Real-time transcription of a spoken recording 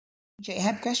Jay, I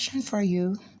have a question for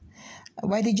you.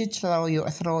 Why did you throw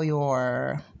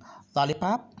your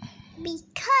lollipop?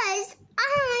 Because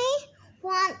I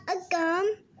want a gum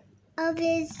of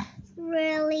is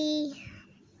really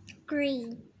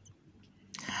green.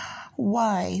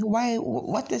 Why? Why?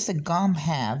 What does the gum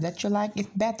have that you like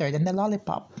it better than the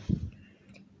lollipop?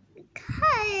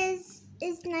 Because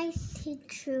it's nice to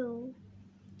chew.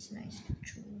 It's nice to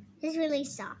chew. It's really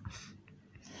soft.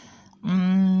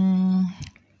 Mm,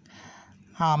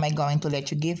 how am I going to let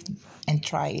you give and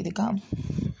try the gum?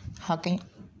 How can?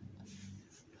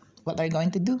 What are you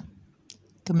going to do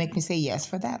to make me say yes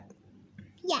for that?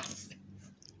 Yes.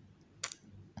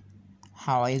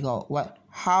 How are you go? What?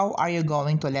 How are you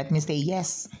going to let me say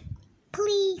yes?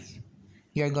 Please.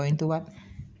 You're going to what?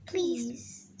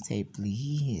 Please. Say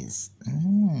please.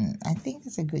 I think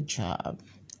that's a good job.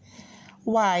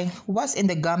 Why? What's in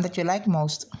the gum that you like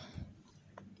most?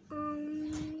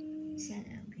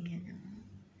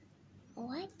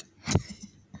 What?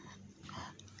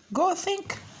 Go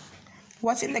think.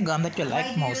 What's in the gum that you Why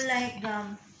like do most? you like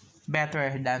gum? Better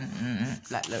than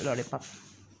lollipop.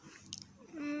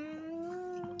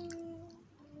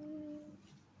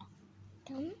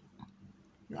 Gum?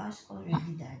 You asked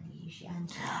already, Daddy. She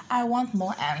answered. I want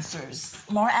more answers.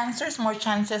 More answers, more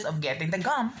chances of getting the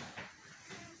gum.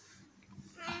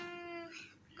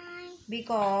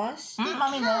 Because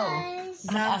Mommy, no. Because-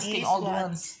 I'm not Gum asking is old what?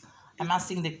 ones. I'm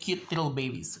asking the cute little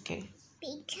babies, okay?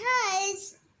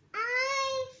 Because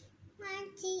I want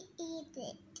to eat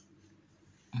it.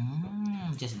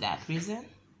 Just that reason?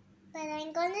 But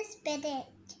I'm gonna spit it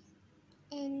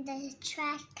in the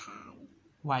trash can.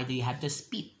 Why do you have to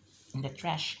spit in the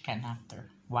trash can after?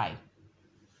 Why?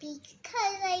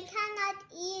 Because I cannot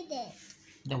eat it.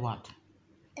 The what?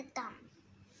 The gum.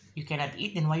 You cannot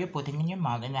eat, then why you're putting in your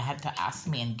mouth and you have to ask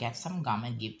me and get some gum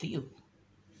and give to you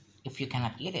if you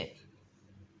cannot eat it.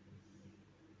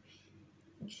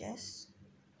 just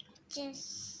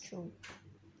Just. chew.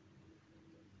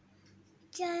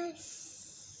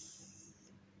 Just.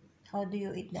 How do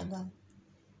you eat the gum?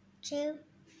 Chew.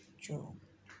 Chew.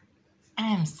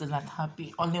 I'm still not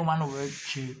happy. Only one word,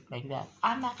 chew, like that.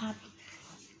 I'm not happy.